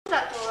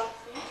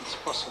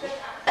possible.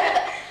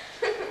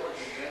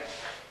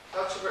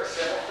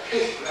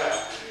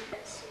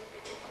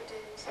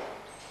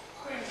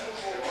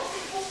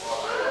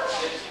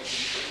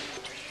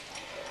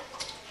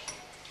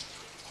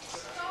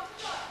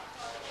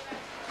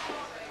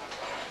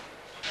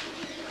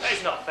 That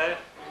is not fair.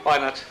 Why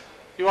not?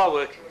 You are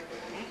working.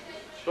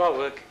 You are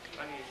working.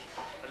 Only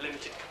a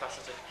limited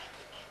capacity.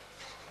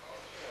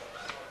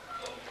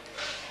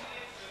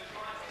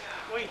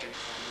 What are you doing?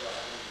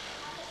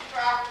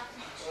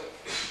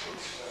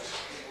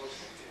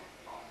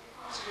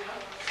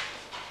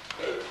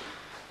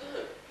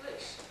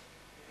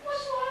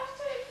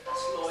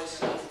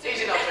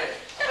 Easy enough, mate.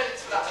 I bet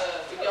it's for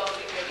that yard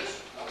thing.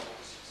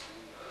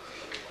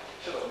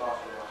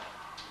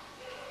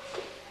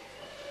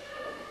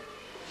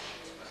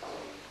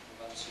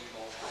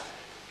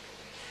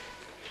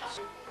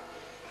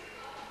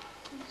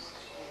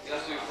 You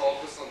have to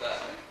focus on that.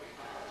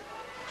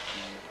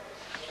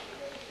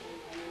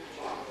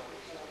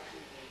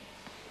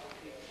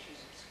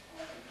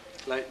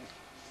 Leighton.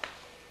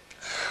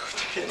 What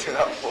did you do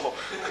that for?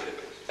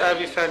 How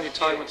have you found your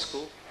time at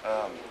school?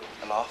 A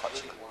laugh,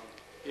 actually.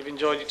 You've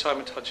enjoyed your time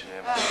at Hodge?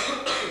 Yeah.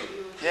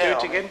 Do Yeah.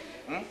 it again?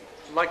 Hmm?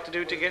 Like to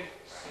do it again?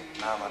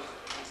 Nah, man.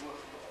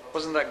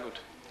 Wasn't that good?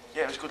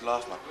 Yeah, it was a good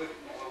laugh, man.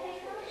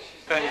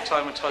 Found your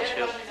time at Hodge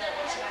Hill?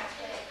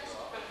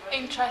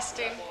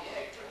 Interesting.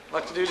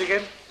 Like to do it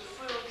again?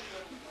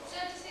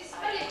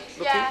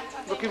 Yeah.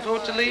 Looking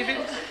forward to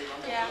leaving?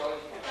 Yeah.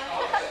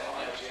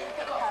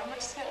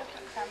 Just get a look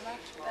at the camera.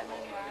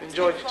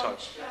 Enjoyed your time?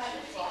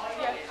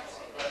 Yeah.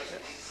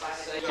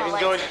 You've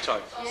enjoyed your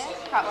time? Yeah.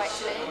 Can't wait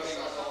to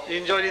leave. You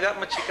enjoyed it that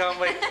much you can't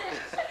wait?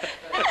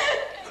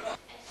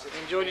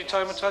 Enjoyed your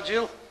time at Hodge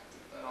Hill?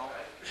 No.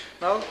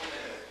 No?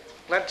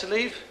 Glad to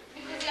leave?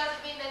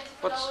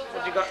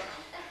 What you got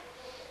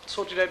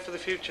sorted out for the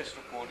future?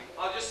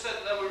 I just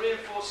said that we're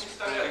reinforcing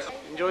stereotypes.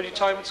 Enjoyed your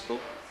time at school?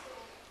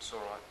 It's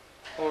alright.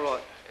 All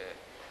right. Yeah.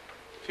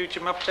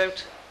 Future mapped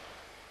out?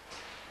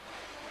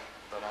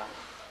 Don't know.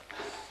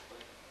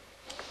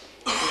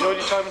 Enjoyed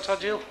your time at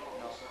Hodge Hill?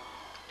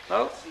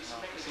 No?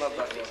 Not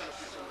that well.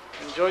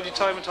 Enjoyed your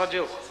time at Hodge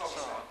Hill?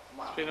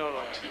 It's been all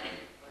right.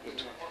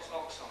 Good.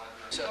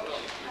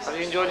 Have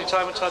you enjoyed your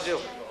time at Hodge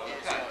Hill?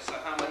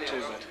 Not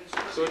too bad.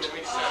 Good.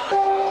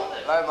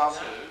 Hello, Mum.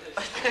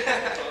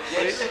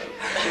 Yes.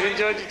 You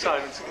enjoyed your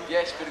time at school?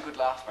 Yeah, it's been a good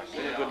laugh, mate.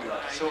 Been a good one.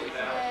 Sorted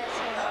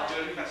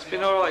now. It's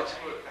been all right.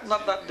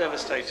 Not that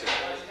devastating.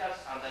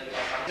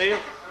 Neil?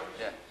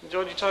 Yeah.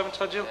 Enjoyed your time at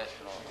Hodge Hill? Yeah, it's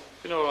been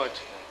alright. Been all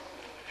right.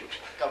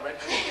 Got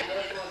red.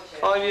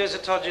 5 years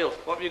at Hodge Hill.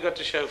 What have you got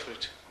to show for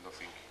it?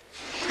 Nothing.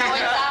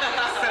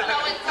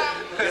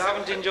 You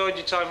haven't enjoyed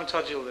your time at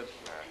Hodge Hill then?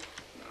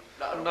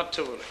 No. Not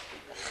to worry.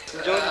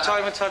 Enjoyed your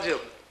time at Hodge Hill?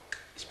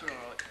 It's been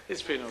alright.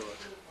 It's been all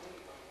right.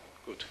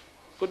 Good.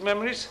 Good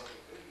memories?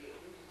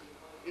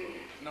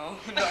 No.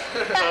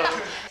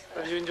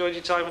 Have you enjoyed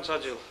your time at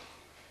Hodge Hill?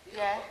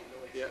 Yeah.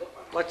 Yeah.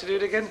 Like to do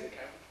it again?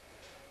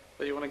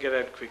 Or you want to get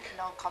out quick?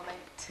 No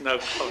comment. No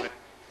comment.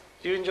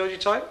 You enjoyed your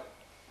time?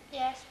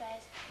 Yes,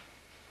 please.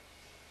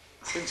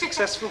 Been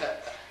successful?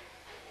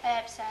 I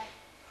hope so. I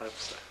hope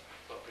so.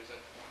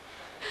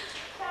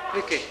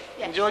 Vicky,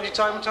 Yeah. enjoyed your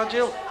time at Hodge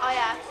Hill? Oh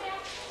yeah.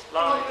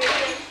 Like.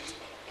 Really.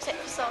 Except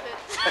for something.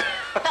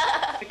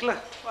 Nicola?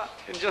 What?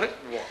 Enjoyed?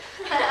 What?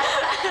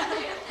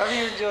 Have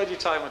you enjoyed your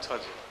time at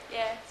Hodge Hill?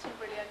 Yeah, it's been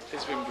brilliant.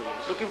 It's been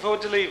brilliant. Looking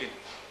forward to leaving?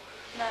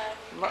 No.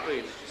 Not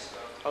really.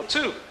 Oh,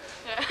 two?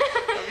 Yeah.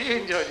 Have you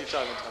enjoyed your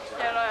time at Hodge Hill?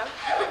 Yeah, I am.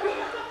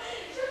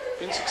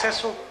 Been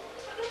successful?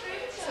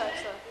 So.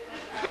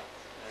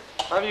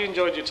 Have you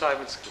enjoyed your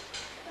time at school?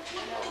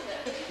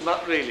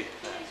 Not really.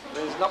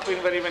 There's not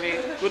been very many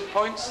good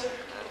points.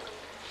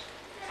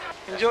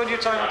 Enjoyed your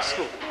time at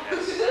school?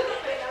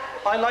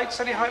 Highlights?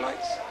 Any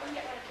highlights?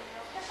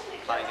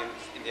 Playing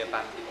in the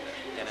band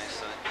in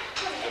NS.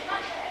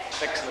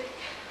 Excellent.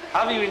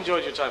 Have you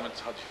enjoyed your time at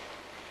Hodge?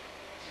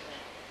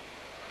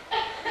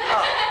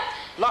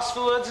 Lost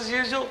for words as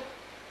usual?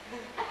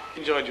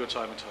 Enjoyed your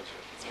time at Hodge?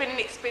 It's been an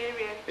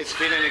experience. It's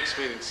been an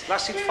experience.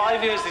 Lasted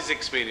 5 years, this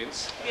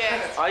experience.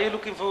 Yes. Are you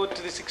looking forward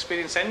to this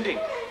experience ending?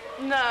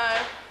 No.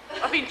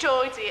 I've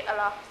enjoyed it a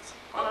lot.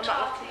 And I'm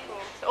not looking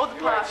forward to all the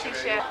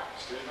parties, yeah.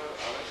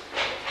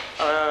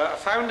 I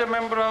found a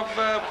member of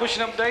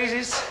Pushing Up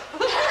Daisies.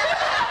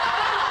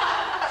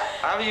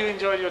 Have you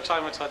enjoyed your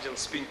time at Hodge Hill?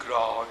 It's been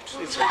great.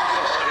 It's been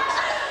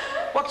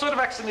great. What sort of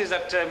accent is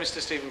that, Mr.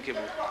 Stephen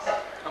Kibble?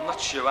 I'm not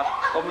sure.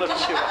 I'm not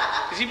sure.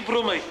 Is he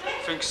Brummy?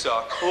 I think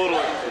so. All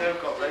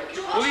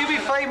right. Will you be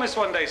famous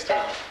one day,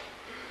 Stephen?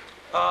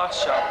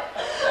 Sure.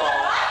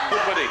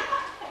 Good buddy.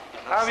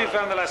 How have you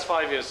found the last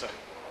 5 years, sir?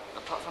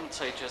 Apart from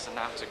teachers and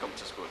now to come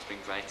to school, it's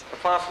been great.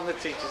 Apart from the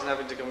teachers and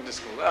having to come to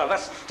school. Oh,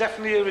 that's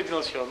definitely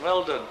original, Sean.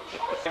 Well done.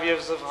 5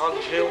 years of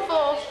Hodge Hill?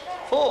 4.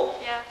 4?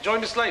 Yeah.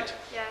 Joined us late?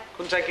 Yeah.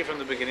 Couldn't take you from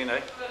the beginning,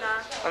 eh?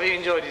 No. Have you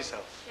enjoyed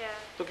yourself? Yeah.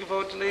 Looking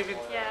forward to leaving?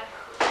 Yeah.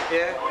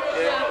 Yeah?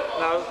 Yeah?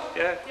 No?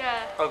 Yeah?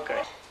 Yeah.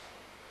 Okay.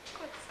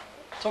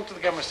 Talk to the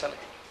camera, Sally.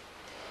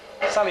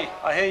 Sally,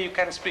 I hear you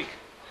can speak.